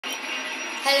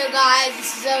Hello guys,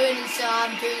 this is Owen and so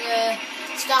I'm doing a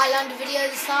Sylanders video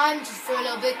this time, just for a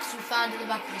little bit because we found it in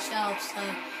the back of the shelf, so...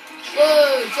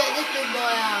 Whoa, check this big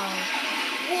boy out.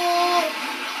 Whoa!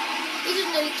 He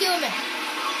just nearly killed me.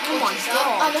 Oh my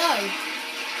god. I know.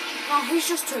 Oh, he's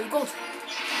just too good.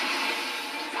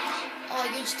 Oh,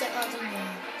 you just take that, didn't you?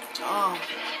 Oh.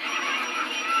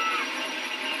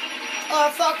 Oh,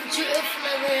 I thought I could shoot it from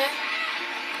over here.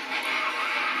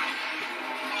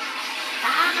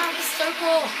 Ah, this is so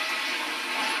cool.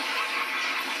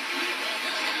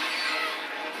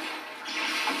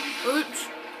 Oops.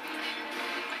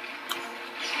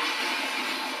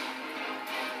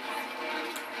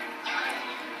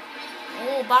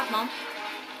 Oh, Batman.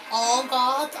 Oh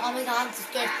god, oh my god, this is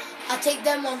good. I'll take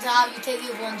them ones out, you take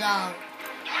the other ones out.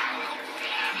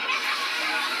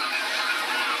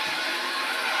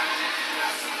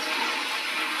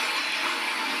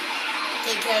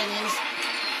 Take care of these.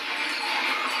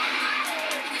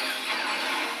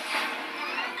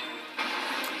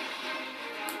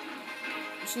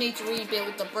 Just need to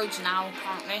rebuild the bridge now,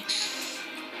 apparently.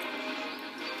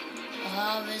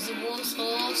 Oh, there's the water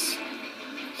source.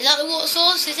 Is that the water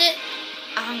source, is it?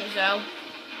 I think so.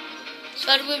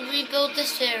 So how do we rebuild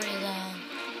this area then?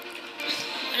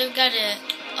 I don't get it.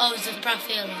 Oh, it's a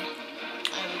Prafield.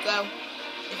 There we go.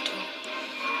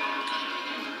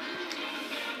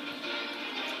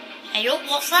 Hey, look,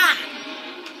 what's that?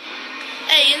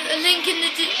 Hey, a link in the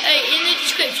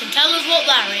description. Tell us what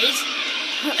that is.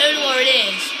 I don't know what it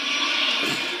is.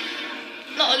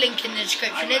 Not a link in the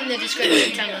description. In the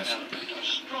description, tell us.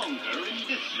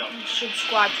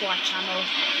 Subscribe to our channel.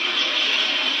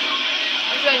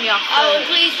 Oh,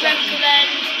 please recommend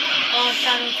our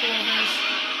channel to others.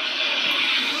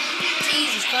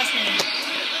 Jesus Christ, man.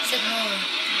 Said no.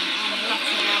 I'm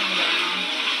laughing at them.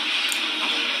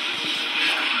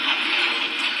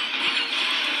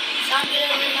 I'm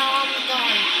getting now, I'm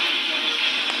dying.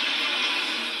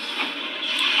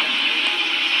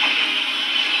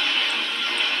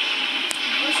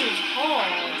 This is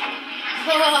hard.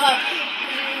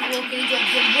 Walking into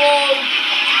the wall.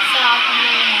 Stop, I'm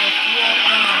going to walk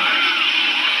down.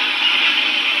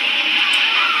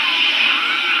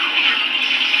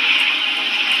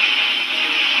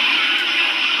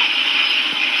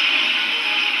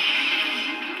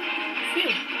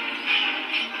 Phew.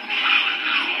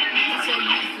 That's so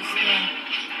useless again.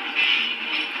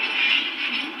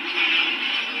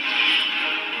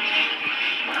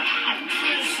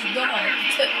 She's not.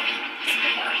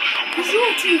 Because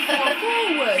you're too far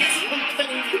forward. I'm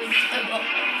putting you in trouble.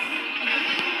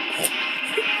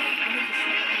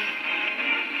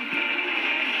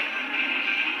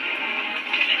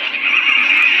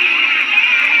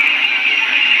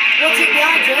 What's it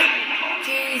behind you?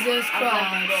 Jesus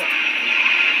Christ.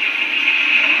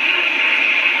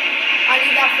 I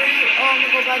need that for you. Oh, I'm going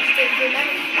to go back to take the let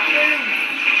me through.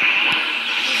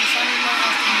 Jesus, I'm in my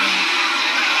house in there.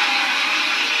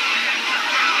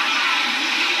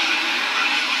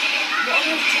 What are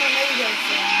those tornadoes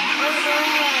from? Oh no.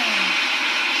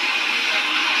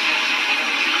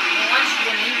 Well, I just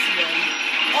run into them.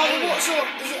 Oh, the water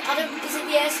source. Is it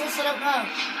the air source? I don't know.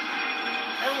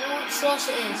 I don't know what source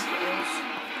it is.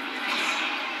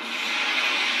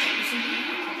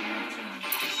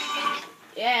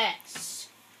 Yes.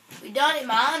 We done it,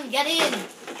 man. Get in.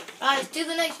 Right, let's do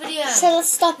the next video. So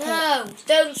let's stop it. No,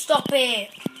 don't stop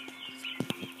it.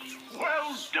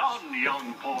 Well done,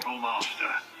 young Portal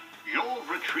Master. Your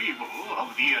retrieval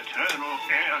of the eternal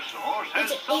air source has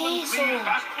It's summoned air me source.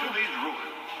 back to these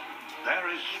ruins.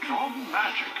 There is strong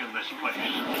magic in this place,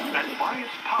 and by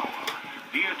its power,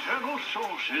 the eternal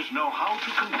sources know how to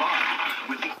combine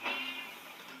with the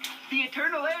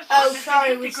eternal air source. Oh, has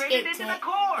sorry, been we integrated skipped into it. the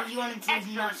core. If you wanted to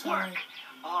listen, Excellent sorry. work.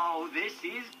 Oh, this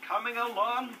is coming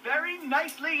along very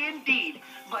nicely indeed.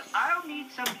 But I'll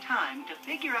need some time to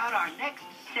figure out our next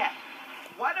step.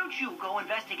 Why don't you go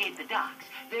investigate the docks?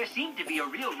 There seemed to be a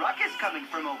real ruckus coming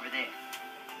from over there.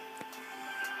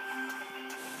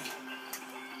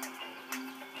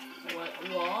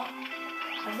 What?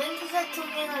 I think it's like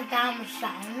something like down the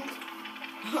sand.